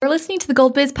listening to the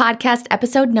Gold Biz Podcast,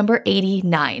 episode number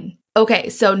 89. Okay,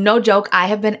 so no joke, I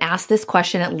have been asked this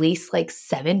question at least like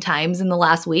 7 times in the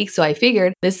last week, so I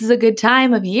figured this is a good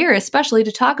time of year, especially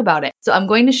to talk about it. So I'm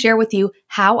going to share with you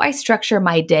how I structure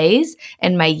my days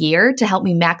and my year to help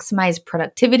me maximize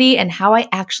productivity and how I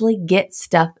actually get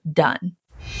stuff done.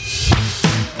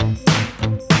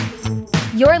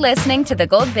 You're listening to the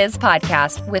Gold Biz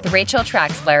Podcast with Rachel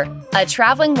Traxler, a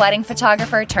traveling wedding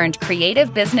photographer turned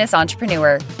creative business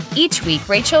entrepreneur. Each week,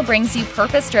 Rachel brings you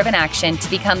purpose-driven action to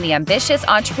become the ambitious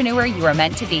entrepreneur you are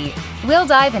meant to be. We'll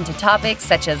dive into topics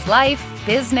such as life,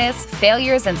 business,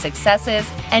 failures and successes,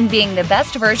 and being the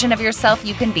best version of yourself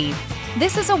you can be.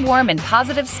 This is a warm and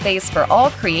positive space for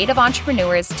all creative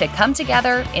entrepreneurs to come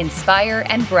together, inspire,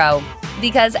 and grow.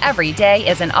 Because every day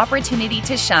is an opportunity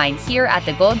to shine here at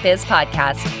the Gold Biz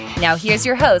Podcast. Now here's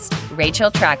your host, Rachel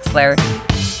Traxler.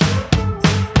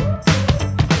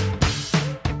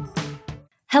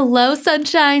 Hello,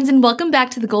 sunshines, and welcome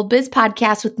back to the Gold Biz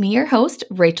Podcast with me, your host,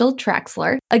 Rachel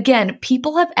Traxler. Again,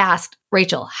 people have asked,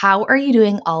 Rachel, how are you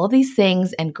doing all of these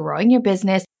things and growing your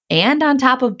business and on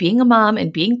top of being a mom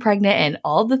and being pregnant and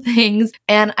all the things?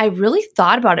 And I really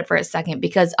thought about it for a second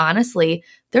because honestly,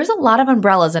 there's a lot of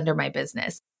umbrellas under my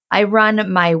business. I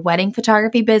run my wedding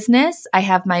photography business. I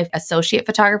have my associate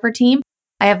photographer team.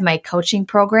 I have my coaching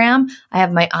program. I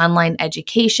have my online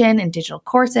education and digital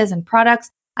courses and products.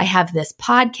 I have this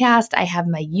podcast, I have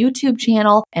my YouTube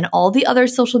channel and all the other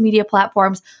social media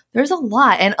platforms. There's a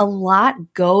lot, and a lot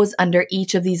goes under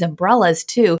each of these umbrellas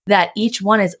too, that each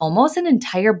one is almost an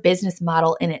entire business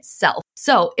model in itself.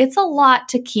 So it's a lot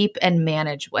to keep and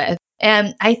manage with.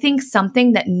 And I think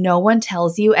something that no one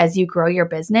tells you as you grow your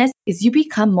business is you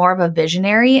become more of a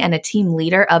visionary and a team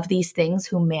leader of these things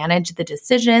who manage the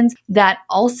decisions. That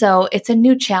also, it's a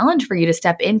new challenge for you to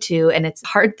step into, and it's a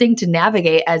hard thing to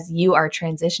navigate as you are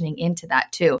transitioning into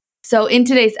that too. So in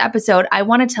today's episode, I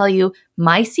want to tell you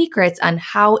my secrets on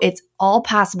how it's all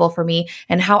possible for me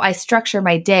and how I structure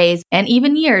my days and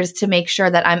even years to make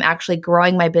sure that I'm actually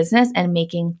growing my business and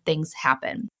making things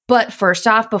happen. But first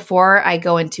off, before I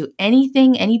go into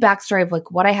anything, any backstory of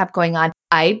like what I have going on,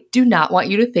 I do not want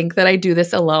you to think that I do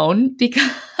this alone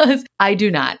because I do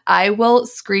not. I will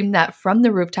scream that from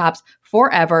the rooftops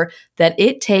forever that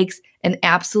it takes an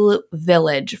absolute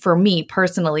village for me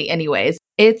personally anyways.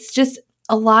 It's just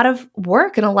a lot of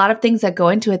work and a lot of things that go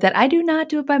into it that I do not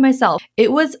do it by myself.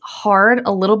 It was hard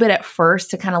a little bit at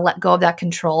first to kind of let go of that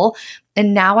control.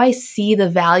 And now I see the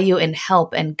value in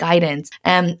help and guidance.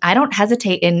 And I don't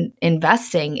hesitate in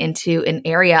investing into an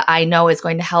area I know is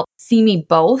going to help see me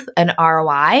both an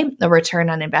ROI, a return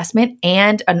on investment,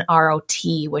 and an ROT,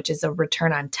 which is a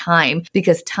return on time,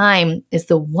 because time is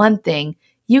the one thing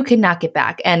you cannot get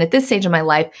back. And at this stage of my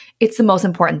life, it's the most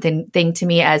important thing to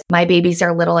me as my babies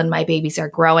are little and my babies are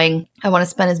growing. I want to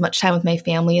spend as much time with my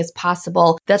family as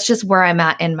possible. That's just where I'm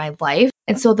at in my life.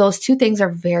 And so those two things are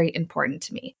very important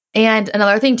to me. And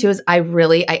another thing too is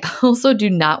I also do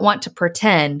not want to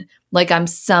pretend like I'm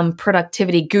some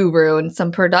productivity guru and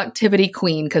some productivity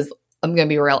queen, because I'm going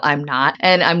to be real, I'm not.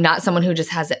 And I'm not someone who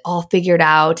just has it all figured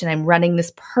out and I'm running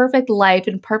this perfect life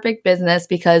and perfect business,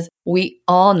 because we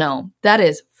all know that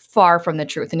is far from the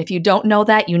truth. And if you don't know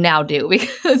that, you now do,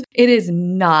 because it is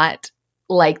not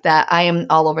like that. I am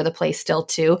all over the place still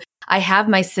too. I have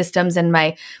my systems and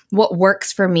what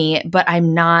works for me, but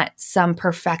I'm not some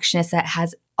perfectionist that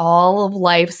has all of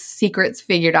life's secrets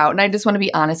figured out. And I just want to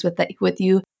be honest with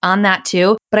you on that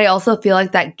too. But I also feel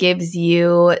like that gives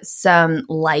you some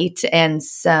light and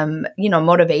some,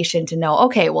 motivation to know,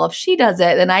 okay, well, if she does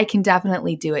it, then I can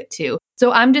definitely do it too.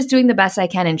 So I'm just doing the best I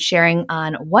can and sharing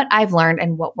on what I've learned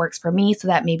and what works for me so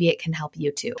that maybe it can help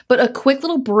you too. But a quick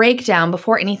little breakdown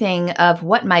before anything of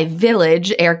what my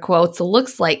village, air quotes,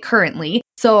 looks like currently.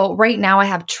 So right now I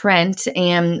have Trent,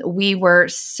 and we were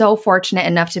so fortunate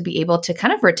enough to be able to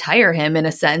kind of retire him in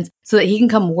a sense so that he can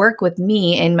come work with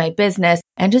me in my business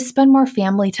and just spend more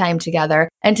family time together.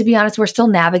 And to be honest, we're still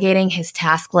navigating his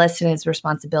task list and his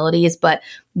responsibilities, but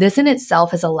this in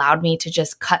itself has allowed me to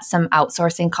just cut some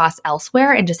outsourcing costs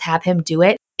elsewhere and just have him do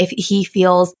it if he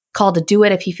feels called to do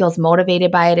it, if he feels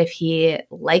motivated by it, if he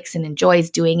likes and enjoys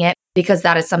doing it, because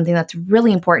that is something that's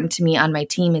really important to me on my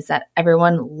team, is that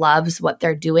everyone loves what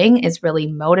they're doing, is really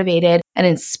motivated and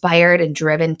inspired and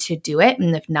driven to do it.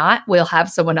 And if not, we'll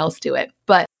have someone else do it.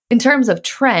 But in terms of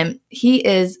Trent, he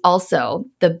is also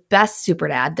the best super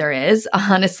dad there is.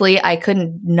 Honestly, I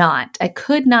could not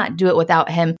do it without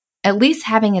him. At least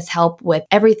having his help with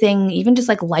everything, even just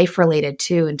like life related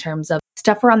too, in terms of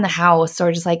stuff around the house,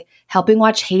 or just like helping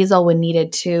watch Hazel when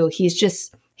needed to. He's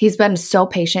He's been so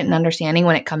patient and understanding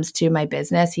when it comes to my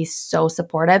business. He's so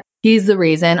supportive. He's the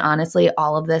reason, honestly,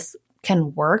 all of this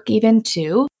can work even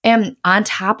too. And on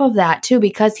top of that too,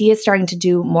 because he is starting to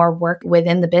do more work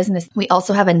within the business, we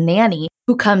also have a nanny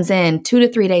who comes in 2 to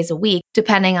 3 days a week,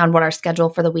 depending on what our schedule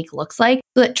for the week looks like,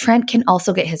 so that Trent can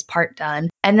also get his part done.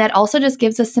 And that also just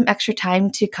gives us some extra time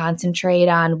to concentrate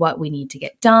on what we need to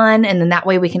get done. And then that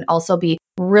way we can also be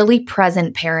really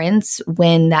present parents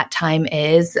when that time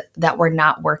is that we're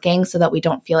not working, so that we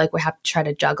don't feel like we have to try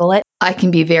to juggle it. I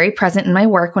can be very present in my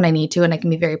work when I need to, and I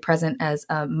can be very present as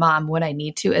a mom when I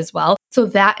need to as well. So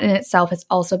that in itself has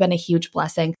also been a huge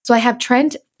blessing. So I have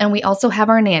Trent, and we also have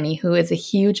our nanny, who is a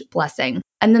huge blessing.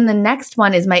 And then the next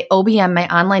one is my OBM, my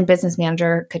online business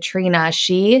manager, Katrina.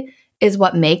 She is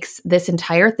what makes this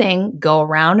entire thing go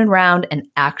around and round and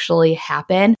actually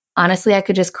happen. Honestly, I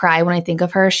could just cry when I think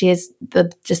of her. She is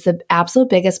just the absolute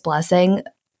biggest blessing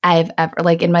I've ever,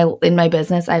 like in my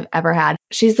business I've ever had.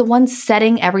 She's the one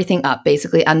setting everything up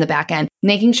basically on the back end,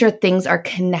 making sure things are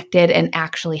connected and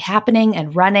actually happening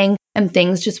and running, and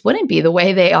things just wouldn't be the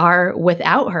way they are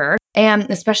without her. And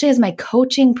especially as my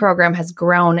coaching program has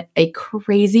grown a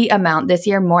crazy amount this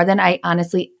year, more than I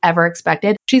honestly ever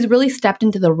expected. She's really stepped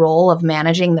into the role of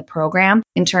managing the program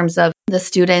in terms of the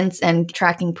students and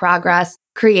tracking progress,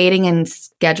 creating and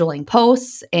scheduling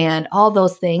posts and all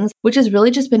those things, which has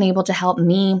really just been able to help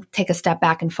me take a step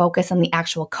back and focus on the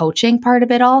actual coaching part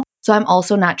of it all. So I'm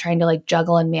also not trying to like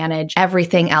juggle and manage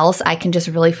everything else. I can just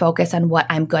really focus on what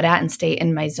I'm good at and stay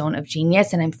in my zone of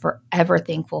genius. And I'm forever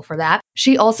thankful for that.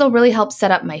 She also really helps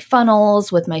set up my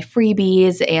funnels with my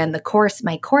freebies and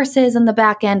my courses in the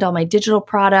back end, all my digital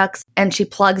products. And she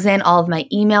plugs in all of my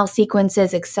email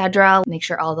sequences, etc. Make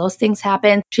sure all those things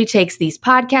happen. She takes these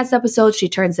podcast episodes, she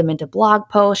turns them into blog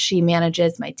posts. She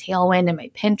manages my Tailwind and my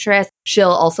Pinterest.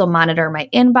 She'll also monitor my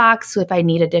inbox. So if I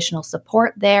need additional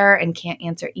support there and can't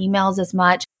answer emails as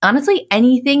much, honestly,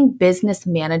 anything business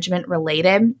management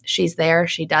related, she's there.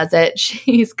 She does it.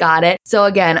 She's got it. So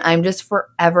again, I'm just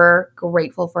forever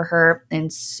grateful for her in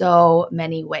so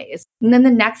many ways. And then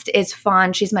the next is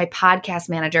Fawn. She's my podcast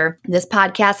manager. This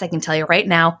podcast, I can tell you right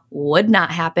now, would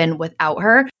not happen without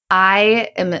her.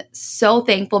 I am so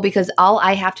thankful because all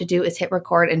I have to do is hit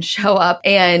record and show up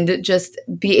and just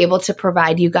be able to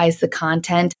provide you guys the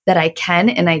content that I can,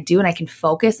 and I do, and I can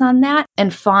focus on that.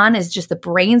 And Fawn is just the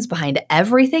brains behind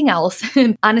everything else.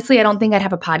 And honestly, I don't think I'd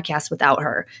have a podcast without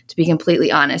her, to be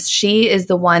completely honest. She is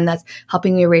the one that's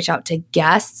helping me reach out to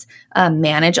guests,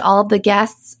 manage all of the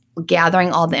guests,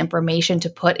 gathering all the information to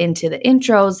put into the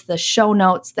intros, the show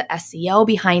notes, the SEO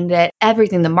behind it,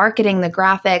 everything, the marketing, the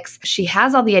graphics. She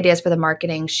has all the ideas for the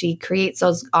marketing. She creates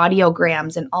those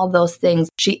audiograms and all those things.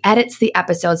 She edits the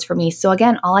episodes for me. So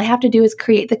again, all I have to do is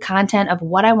create the content of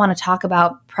what I want to talk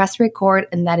about, press record,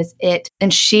 and that is it.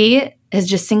 And she has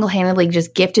just single-handedly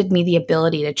just gifted me the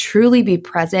ability to truly be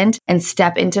present and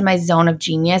step into my zone of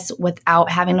genius without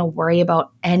having to worry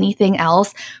about anything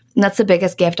else. And that's the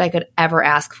biggest gift I could ever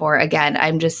ask for. Again,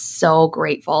 I'm just so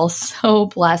grateful, so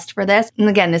blessed for this. And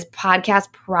again, this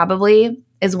podcast probably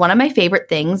is one of my favorite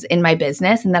things in my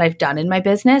business and that I've done in my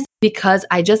business, because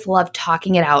I just love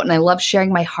talking it out and I love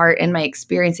sharing my heart and my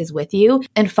experiences with you.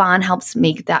 And Fawn helps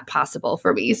make that possible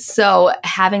for me. So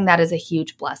having that is a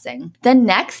huge blessing. Then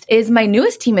next is my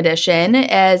newest team addition,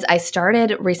 as I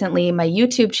started recently my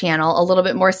YouTube channel a little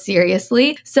bit more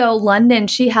seriously. So London,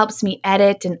 she helps me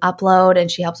edit and upload,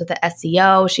 and she helps with the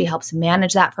SEO. She helps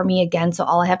manage that for me again. So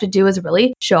all I have to do is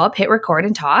really show up, hit record,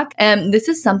 and talk. And this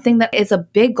is something that is a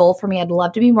big goal for me. I'd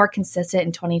love to be more consistent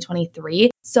in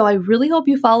 2023. So I really hope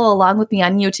you follow along with me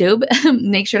on YouTube.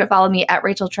 Make sure to follow me at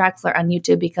Rachel Traxler on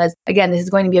YouTube, because again, this is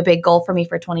going to be a big goal for me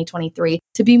for 2023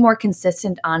 to be more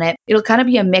consistent on it. It'll kind of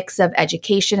be a mix of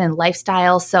education and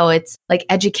lifestyle. So it's like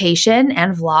education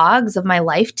and vlogs of my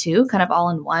life too, kind of all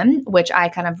in one, which I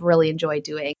kind of really enjoy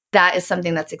doing. That is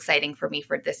something that's exciting for me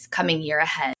for this coming year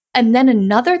ahead. And then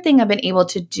another thing I've been able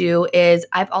to do is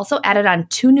I've also added on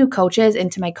 2 new coaches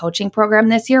into my coaching program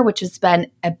this year, which has been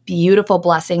a beautiful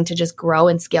blessing to just grow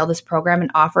and scale this program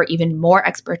and offer even more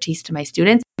expertise to my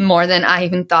students, more than I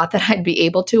even thought that I'd be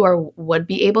able to or would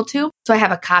be able to. So I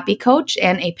have a copy coach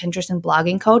and a Pinterest and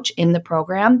blogging coach in the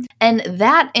program. And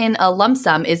that in a lump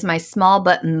sum is my small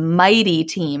but mighty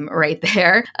team right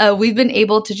there. We've been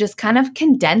able to just kind of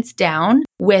condense down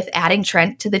with adding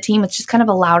Trent to the team. It's just kind of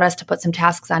allowed us to put some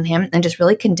tasks on him and just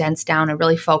really condense down and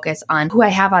really focus on who I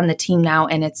have on the team now.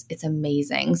 And it's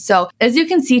amazing. So as you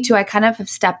can see too, I kind of have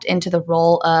stepped into the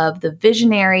role of the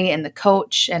visionary and the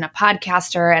coach and a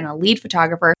podcaster and a lead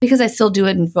photographer, because I still do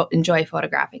enjoy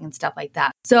photographing and stuff like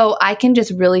that. So I can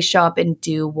just really show up and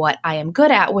do what I am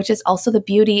good at, which is also the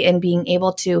beauty in being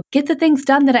able to get the things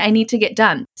done that I need to get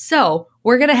done. So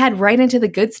we're going to head right into the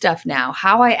good stuff now,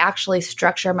 how I actually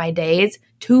structure my days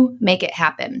to make it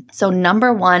happen. So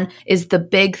number one is the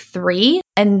big three,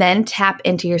 and then tap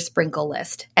into your sprinkle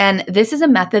list. And this is a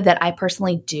method that I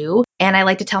personally do, and I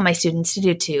like to tell my students to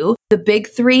do too. The big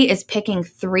three is picking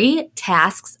 3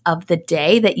 tasks of the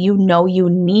day that you know you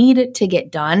need to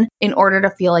get done in order to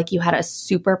feel like you had a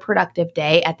super productive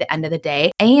day at the end of the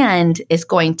day and is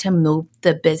going to move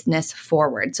the business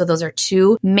forward. So those are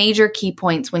 2 major key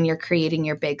points when you're creating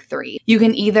your big three. You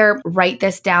can either write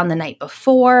this down the night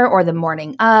before or the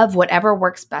morning of, whatever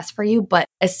works best for you, but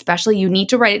especially you need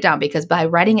to write it down, because by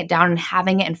writing it down and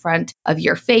having it in front of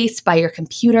your face by your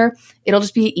computer, it'll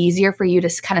just be easier for you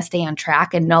to kind of stay on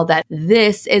track and know that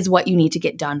this is what you need to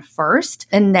get done first.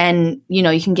 And then,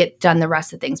 you can get done the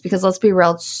rest of things, because let's be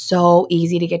real, it's so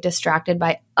easy to get distracted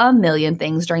by a million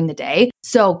things during the day.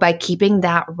 So by keeping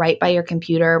that right by your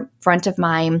computer, front of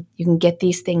mind, you can get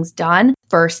these things done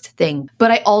first thing.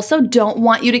 But I also don't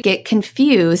want you to get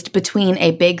confused between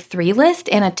a big three list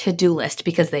and a to-do list,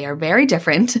 because they are very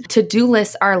different. To-do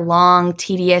lists are long,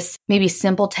 tedious, maybe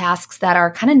simple tasks that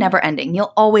are kind of never ending.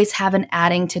 You'll always have an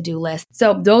adding to-do list.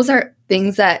 So those are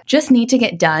things that just need to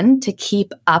get done to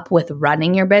keep up with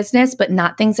running your business, but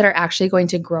not things that are actually going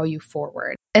to grow you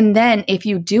forward. And then if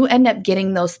you do end up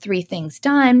getting those 3 things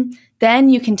done, then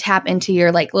you can tap into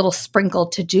your little sprinkle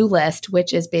to-do list,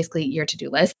 which is basically your to-do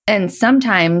list. And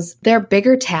sometimes they're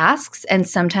bigger tasks and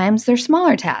sometimes they're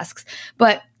smaller tasks.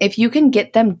 But if you can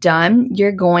get them done,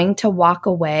 you're going to walk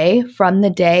away from the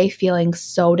day feeling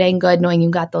so dang good, knowing you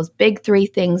got those big 3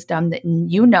 things done that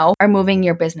are moving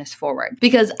your business forward.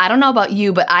 Because I don't know about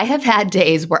you, but I have had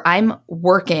days where I'm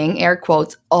working, air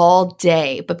quotes, all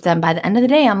day. But then by the end of the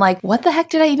day, I'm like, what the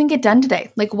heck did I even get done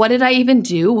today? What did I even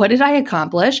do? What did I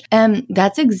accomplish? And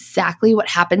that's exactly what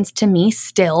happens to me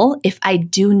still if I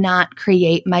do not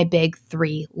create my big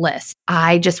 3 list.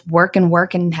 I just work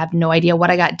and have no idea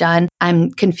what I got done.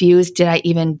 I'm confused. Did I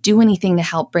even do anything to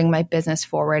help bring my business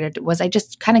forward? Or was I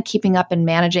just kind of keeping up and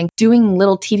managing, doing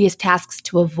little tedious tasks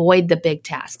to avoid the big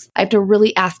tasks? I have to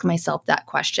really ask myself that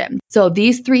question. So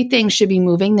these 3 things should be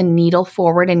moving the needle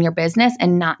forward in your business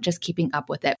and not just keeping up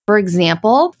with it. For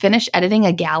example, finish editing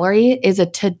a gallery is a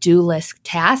to-do list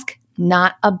task,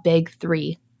 not a big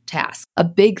 3 task. A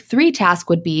big 3 task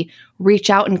would be reach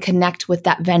out and connect with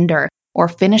that vendor, or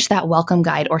finish that welcome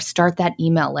guide, or start that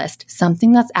email list,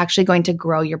 something that's actually going to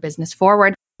grow your business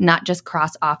forward, not just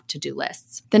cross off to-do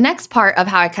lists. The next part of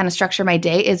how I kind of structure my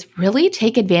day is really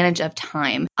take advantage of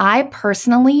time. I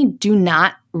personally do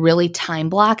not really time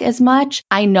block as much.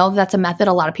 I know that's a method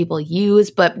a lot of people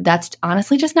use, but that's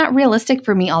honestly just not realistic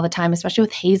for me all the time, especially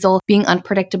with Hazel being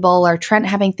unpredictable or Trent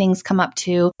having things come up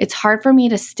too. It's hard for me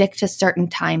to stick to certain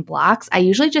time blocks. I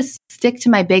usually just stick to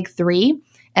my big 3.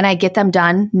 And I get them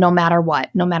done no matter what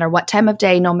time of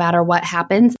day, no matter what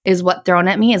happens is what thrown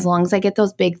at me, as long as I get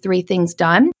those big 3 things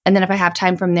done. And then if I have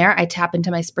time from there, I tap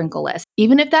into my sprinkle list.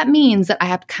 Even if that means that I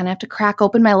have to crack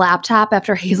open my laptop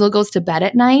after Hazel goes to bed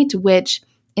at night, which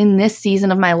in this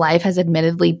season of my life has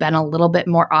admittedly been a little bit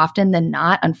more often than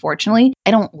not, unfortunately.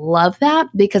 I don't love that,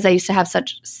 because I used to have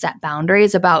such set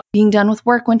boundaries about being done with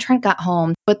work when Trent got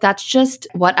home. But that's just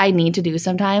what I need to do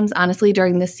sometimes, honestly,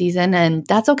 during this season. And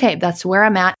that's okay. That's where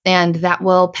I'm at, and that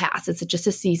will pass. It's just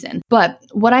a season. But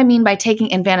what I mean by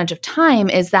taking advantage of time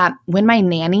is that when my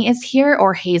nanny is here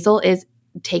or Hazel is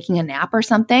taking a nap or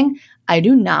something, I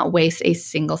do not waste a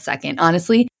single second.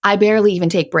 Honestly, I barely even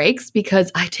take breaks,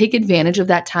 because I take advantage of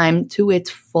that time to its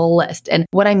fullest. And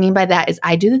what I mean by that is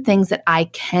I do the things that I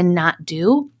cannot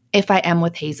do if I am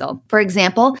with Hazel. For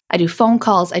example, I do phone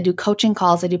calls, I do coaching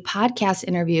calls, I do podcast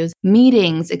interviews,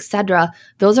 meetings, etc.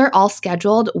 Those are all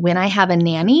scheduled when I have a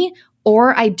nanny,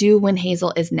 or I do when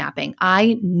Hazel is napping.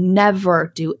 I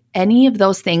never do any of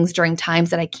those things during times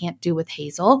that I can't do with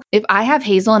Hazel. If I have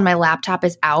Hazel and my laptop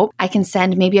is out, I can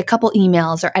send maybe a couple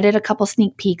emails or edit a couple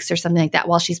sneak peeks or something like that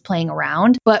while she's playing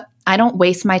around. But I don't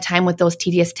waste my time with those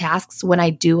tedious tasks when I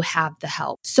do have the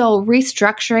help. So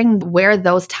restructuring where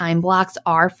those time blocks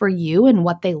are for you and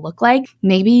what they look like.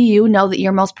 Maybe you know that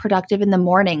you're most productive in the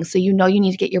morning, so you know you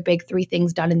need to get your big 3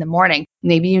 things done in the morning.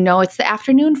 Maybe you know it's the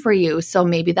afternoon for you, so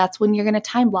maybe that's when you're going to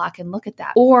time block and look at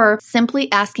that. Or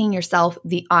simply asking yourself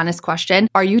the honest question,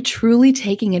 are you truly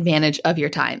taking advantage of your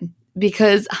time?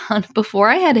 because before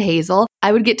I had Hazel,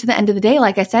 I would get to the end of the day,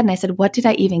 like I said, and I said, what did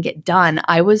I even get done?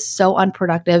 I was so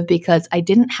unproductive because I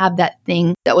didn't have that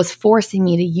thing that was forcing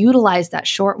me to utilize that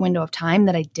short window of time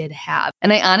that I did have.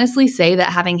 And I honestly say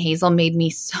that having Hazel made me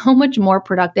so much more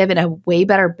productive and a way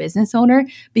better business owner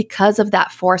because of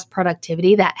that forced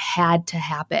productivity that had to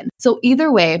happen. So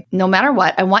either way, no matter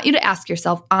what, I want you to ask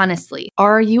yourself honestly,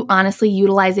 are you honestly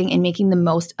utilizing and making the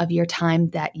most of your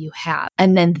time that you have?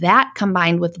 And then that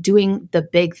combined with doing the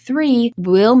big 3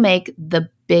 will make the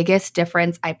biggest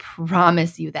difference. I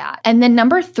promise you that. And then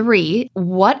number 3,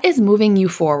 what is moving you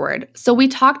forward? So we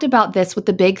talked about this with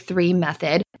the big 3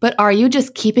 method, but are you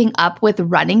just keeping up with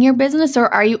running your business,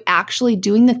 or are you actually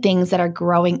doing the things that are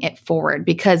growing it forward?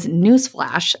 Because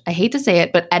newsflash, I hate to say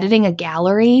it, but editing a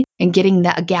gallery and getting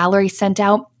that gallery sent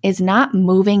out is not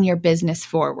moving your business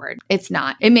forward. It's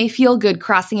not. It may feel good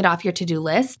crossing it off your to-do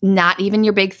list, not even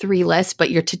your big 3 list,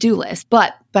 but your to-do list.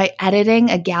 But by editing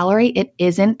a gallery, it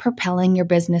isn't propelling your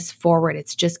business forward.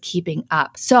 It's just keeping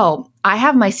up. So I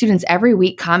have my students every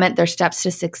week comment their steps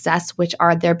to success, which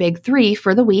are their big 3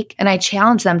 for the week. And I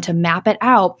challenge them to map it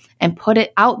out and put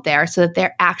it out there so that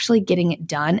they're actually getting it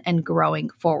done and growing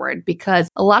forward. Because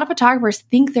a lot of photographers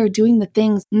think they're doing the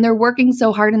things and they're working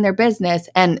so hard in their business.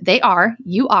 And they are,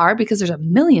 you are, because there's a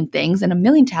million things and a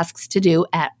million tasks to do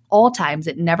at all times.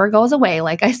 It never goes away,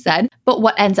 like I said. But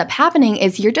what ends up happening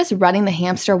is you're just running the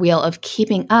hamster wheel of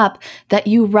keeping up, that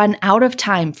you run out of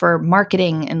time for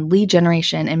marketing and lead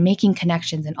generation and making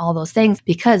connections and all those things,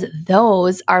 because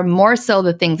those are more so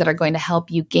the things that are going to help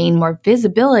you gain more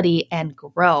visibility and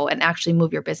grow and actually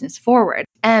move your business forward.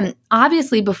 And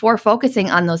obviously, before focusing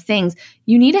on those things,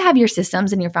 you need to have your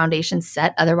systems and your foundation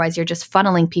set. Otherwise, you're just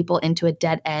funneling people into a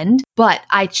dead end. But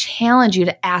I challenge you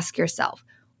to ask yourself,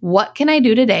 what can I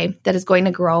do today that is going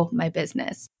to grow my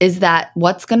business? Is that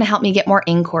what's going to help me get more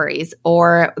inquiries,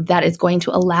 or that is going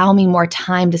to allow me more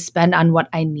time to spend on what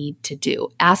I need to do?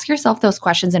 Ask yourself those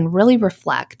questions and really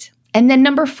reflect. And then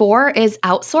number 4 is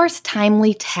outsource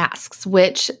timely tasks,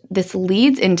 which this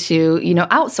leads into,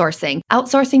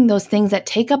 outsourcing those things that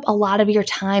take up a lot of your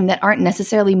time that aren't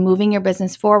necessarily moving your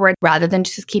business forward, rather than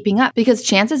just keeping up, because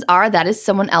chances are that is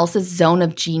someone else's zone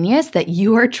of genius that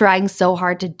you are trying so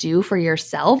hard to do for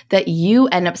yourself that you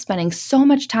end up spending so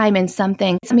much time in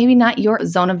something it's maybe not your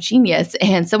zone of genius,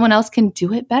 and someone else can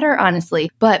do it better,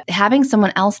 honestly. But having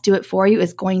someone else do it for you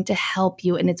is going to help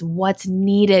you, and it's what's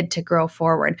needed to grow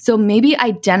forward. So maybe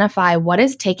identify what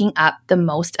is taking up the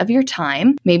most of your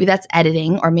time. Maybe that's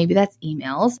editing, or maybe that's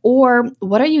emails, or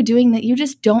what are you doing that you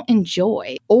just don't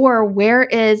enjoy? Or where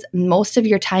is most of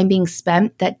your time being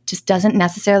spent that just doesn't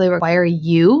necessarily require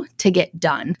you to get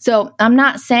done? So I'm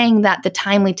not saying that the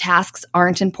timely tasks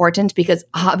aren't important, because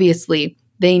obviously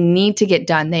they need to get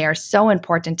done. They are so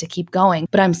important to keep going.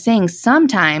 But I'm saying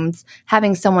sometimes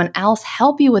having someone else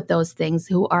help you with those things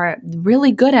who are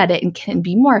really good at it and can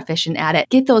be more efficient at it,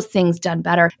 get those things done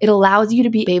better. It allows you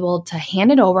to be able to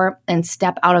hand it over and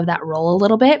step out of that role a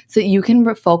little bit so that you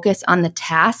can focus on the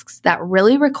tasks that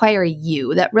really require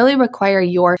you, that really require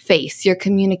your face, your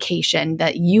communication,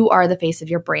 that you are the face of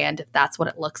your brand, if that's what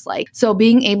it looks like. So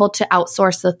being able to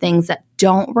outsource the things that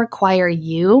don't require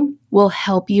you will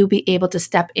help you be able to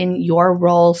step in your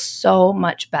role so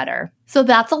much better. So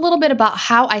that's a little bit about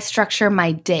how I structure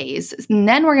my days. And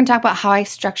then we're going to talk about how I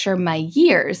structure my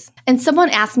years. And someone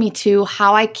asked me too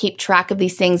how I keep track of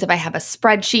these things, if I have a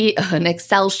spreadsheet, an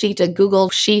Excel sheet, a Google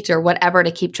sheet, or whatever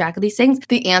to keep track of these things.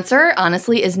 The answer,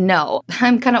 honestly, is no.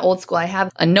 I'm kind of old school. I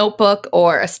have a notebook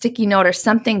or a sticky note or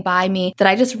something by me that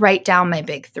I just write down my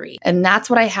big 3. And that's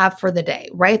what I have for the day.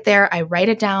 Right there, I write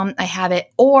it down, I have it.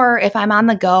 Or if I'm on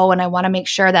the go and I want to make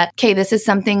sure that, okay, this is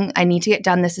something I need to get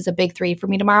done, this is a big 3 for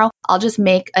me tomorrow, I'll just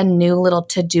make a new little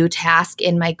to-do task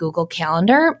in my Google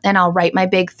Calendar, and I'll write my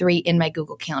big 3 in my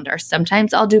Google Calendar.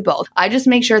 Sometimes I'll do both. I just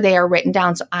make sure they are written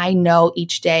down so I know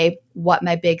each day what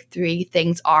my big 3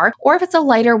 things are. Or if it's a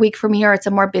lighter week for me or it's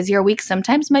a more busier week,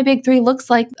 sometimes my big 3 looks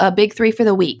like a big 3 for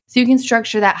the week. So you can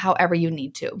structure that however you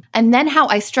need to. And then how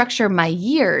I structure my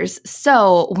years.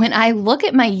 So when I look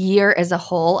at my year as a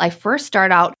whole, I first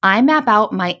start out, I map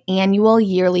out my annual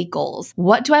yearly goals.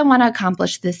 What do I want to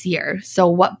accomplish this year? So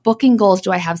what booking goals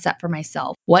do I have set for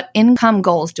myself? What income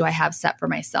goals do I have set for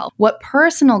myself? What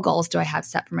personal goals do I have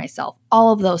set for myself?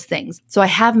 All of those things. So I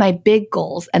have my big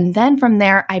goals. And then from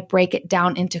there, I break it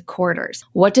down into quarters.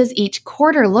 What does each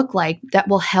quarter look like that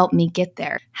will help me get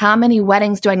there? How many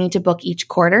weddings do I need to book each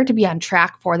quarter to be on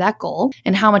track for that goal?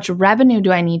 And how much revenue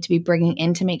do I need to be bringing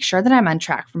in to make sure that I'm on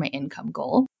track for my income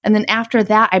goal? And then after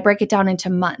that, I break it down into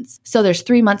months. So there's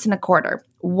 3 months in a quarter.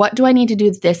 What do I need to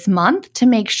do this month to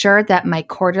make sure that my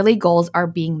quarterly goals are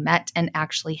being met and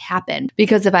actually happen?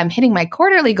 Because if I'm hitting my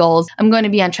quarterly goals, I'm going to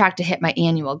be on track to hit my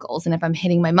annual goals. And if I'm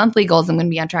hitting my monthly goals, I'm going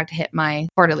to be on track to hit my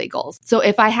quarterly goals. So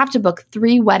if I have to book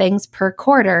 3 weddings per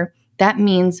quarter, that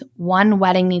means 1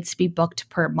 wedding needs to be booked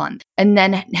per month. And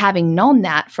then having known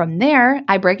that, from there,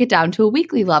 I break it down to a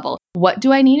weekly level. What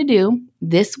do I need to do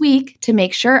this week to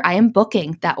make sure I am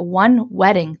booking that 1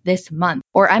 wedding this month,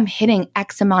 or I'm hitting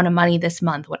X amount of money this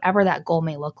month, whatever that goal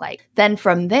may look like? Then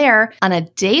from there, on a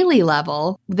daily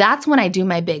level, that's when I do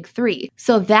my big 3.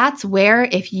 So that's where,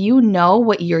 if you know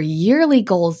what your yearly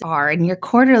goals are and your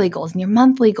quarterly goals and your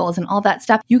monthly goals and all that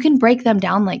stuff, you can break them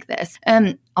down like this.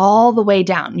 All the way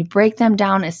down. You break them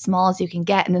down as small as you can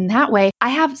get. And then that way, I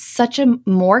have such a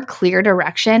more clear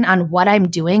direction on what I'm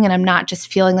doing, and I'm not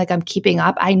just feeling like I'm keeping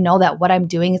up. I know that what I'm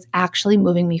doing is actually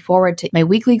moving me forward to my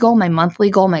weekly goal, my monthly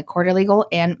goal, my quarterly goal,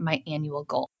 and my annual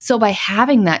goal. So by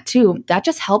having that too, that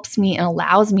just helps me and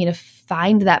allows me to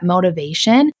find that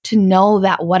motivation to know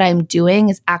that what I'm doing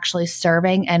is actually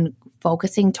serving and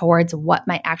focusing towards what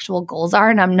my actual goals are.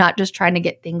 And I'm not just trying to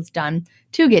get things done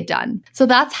to get done. So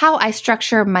that's how I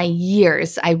structure my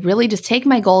years. I really just take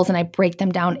my goals and I break them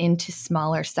down into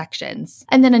smaller sections.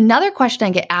 And then another question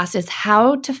I get asked is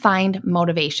how to find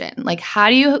motivation. Like, how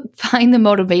do you find the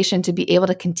motivation to be able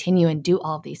to continue and do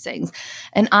all of these things?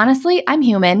 And honestly, I'm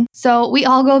human. So we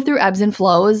all go through ebbs and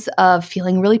flows of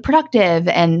feeling really productive,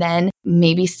 and then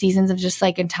maybe seasons of just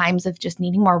like in times of just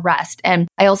needing more rest. And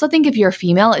I also think if you're a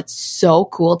female, it's so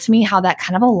cool to me how that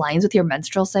kind of aligns with your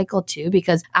menstrual cycle too,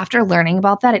 because after learning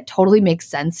about that, it totally makes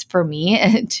sense for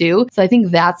me too. So I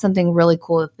think that's something really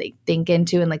cool to think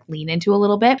into and like lean into a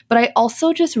little bit. But I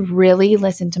also just really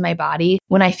listen to my body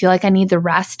when I feel like I need the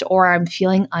rest or I'm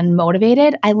feeling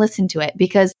unmotivated. I listen to it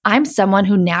because I'm someone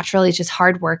who naturally is just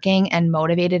hardworking and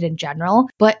motivated in general.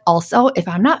 But also, if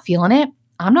I'm not feeling it,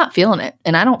 I'm not feeling it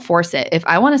and I don't force it. If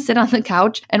I want to sit on the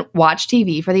couch and watch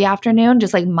TV for the afternoon,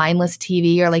 just like mindless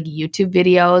TV or like YouTube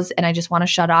videos, and I just want to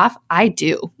shut off, I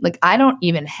do. Like, I don't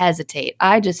even hesitate.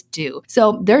 I just do.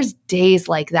 So there's days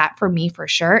like that for me for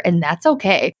sure. And that's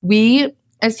okay. We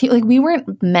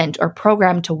weren't meant or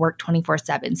programmed to work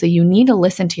 24/7. So you need to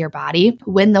listen to your body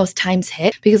when those times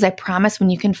hit, because I promise when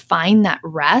you can find that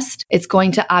rest, it's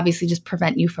going to obviously just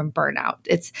prevent you from burnout.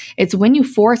 It's when you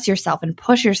force yourself and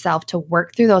push yourself to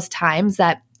work through those times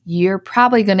that you're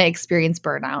probably going to experience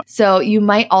burnout. So you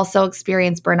might also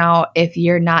experience burnout if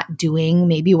you're not doing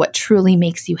maybe what truly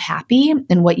makes you happy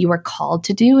and what you are called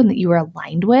to do and that you are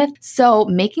aligned with. So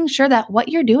making sure that what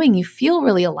you're doing, you feel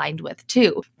really aligned with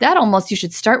too. That almost, you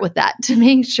should start with that to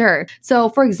make sure. So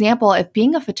for example, if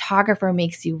being a photographer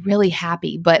makes you really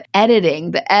happy, but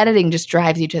the editing just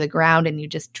drives you to the ground and you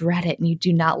just dread it and you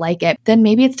do not like it, then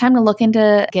maybe it's time to look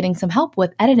into getting some help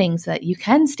with editing so that you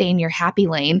can stay in your happy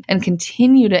lane and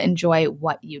continue to enjoy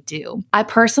what you do. I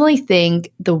personally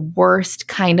think the worst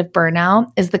kind of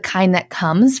burnout is the kind that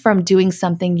comes from doing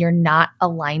something you're not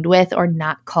aligned with or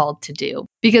not called to do.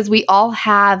 Because we all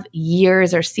have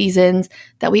years or seasons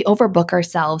that we overbook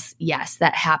ourselves. Yes,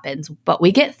 that happens, but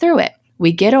we get through it.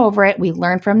 We get over it. We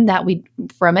learn from it that we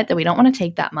don't want to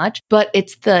take that much, but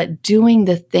it's the doing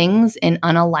the things in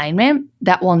unalignment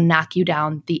that will knock you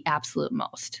down the absolute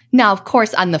most. Now, of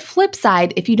course, on the flip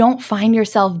side, if you don't find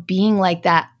yourself being like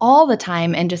that all the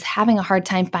time and just having a hard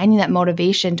time finding that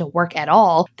motivation to work at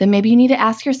all, then maybe you need to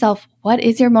ask yourself, what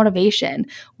is your motivation?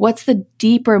 What's the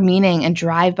deeper meaning and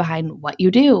drive behind what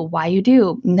you do, why you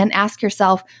do? And then ask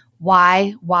yourself,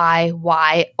 why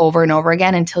over and over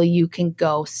again until you can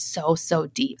go so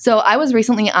deep. So I was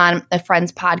recently on a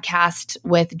friend's podcast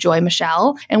with Joy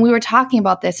Michelle, and we were talking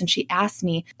about this, and she asked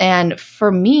me, and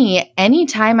for me,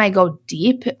 anytime I go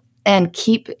deep and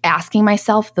keep asking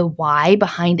myself the why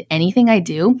behind anything I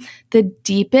do, the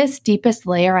deepest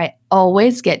layer I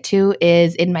always get to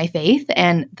is in my faith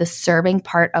and the serving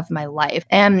part of my life.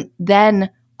 And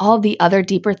then all the other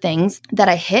deeper things that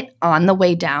I hit on the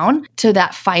way down to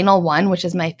that final one, which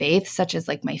is my faith, such as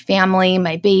like my family,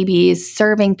 my babies,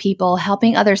 serving people,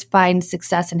 helping others find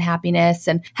success and happiness,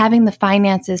 and having the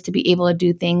finances to be able to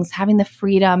do things, having the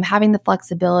freedom, having the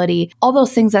flexibility, all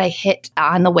those things that I hit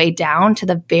on the way down to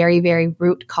the very, very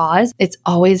root cause. It's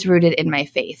always rooted in my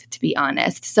faith, to be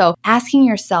honest. So asking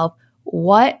yourself,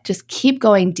 just keep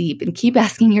going deep and keep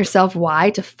asking yourself why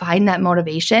to find that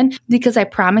motivation. Because I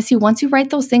promise you, once you write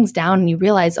those things down and you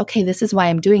realize, okay, this is why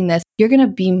I'm doing this, you're going to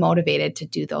be motivated to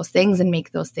do those things and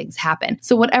make those things happen.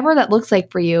 So whatever that looks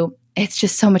like for you, it's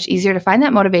just so much easier to find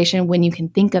that motivation when you can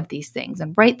think of these things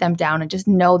and write them down and just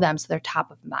know them so they're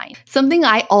top of mind. Something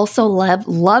I also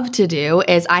love to do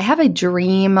is I have a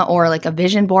dream or like a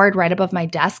vision board right above my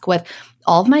desk with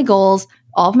all of my goals,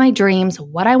 all of my dreams,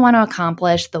 what I want to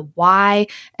accomplish, the why,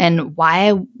 and why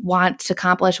I want to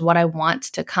accomplish what I want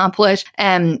to accomplish,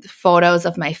 and photos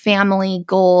of my family,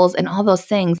 goals, and all those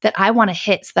things that I want to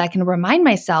hit so that I can remind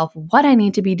myself what I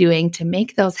need to be doing to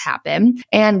make those happen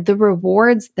and the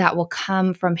rewards that will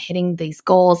come from hitting these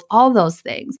goals, all those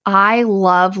things. I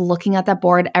love looking at that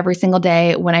board every single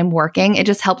day when I'm working. It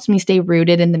just helps me stay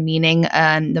rooted in the meaning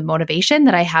and the motivation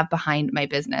that I have behind my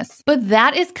business. But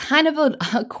that is kind of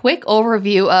a quick overview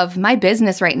of my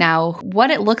business right now, what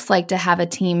it looks like to have a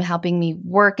team helping me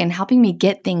work and helping me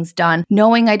get things done,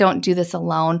 knowing I don't do this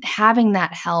alone, having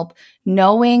that help,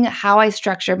 knowing how I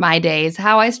structure my days,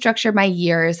 how I structure my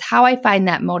years, how I find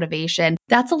that motivation.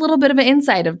 That's a little bit of an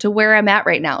insight to where I'm at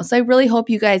right now. So I really hope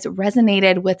you guys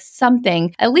resonated with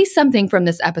something, at least something from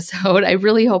this episode. I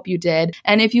really hope you did.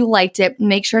 And if you liked it,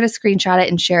 make sure to screenshot it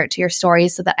and share it to your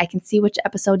stories so that I can see which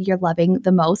episode you're loving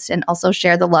the most and also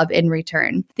share the love in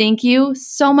return. Thank you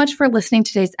so much for listening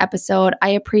to today's episode. I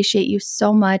appreciate you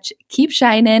so much. Keep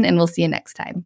shining and we'll see you next time.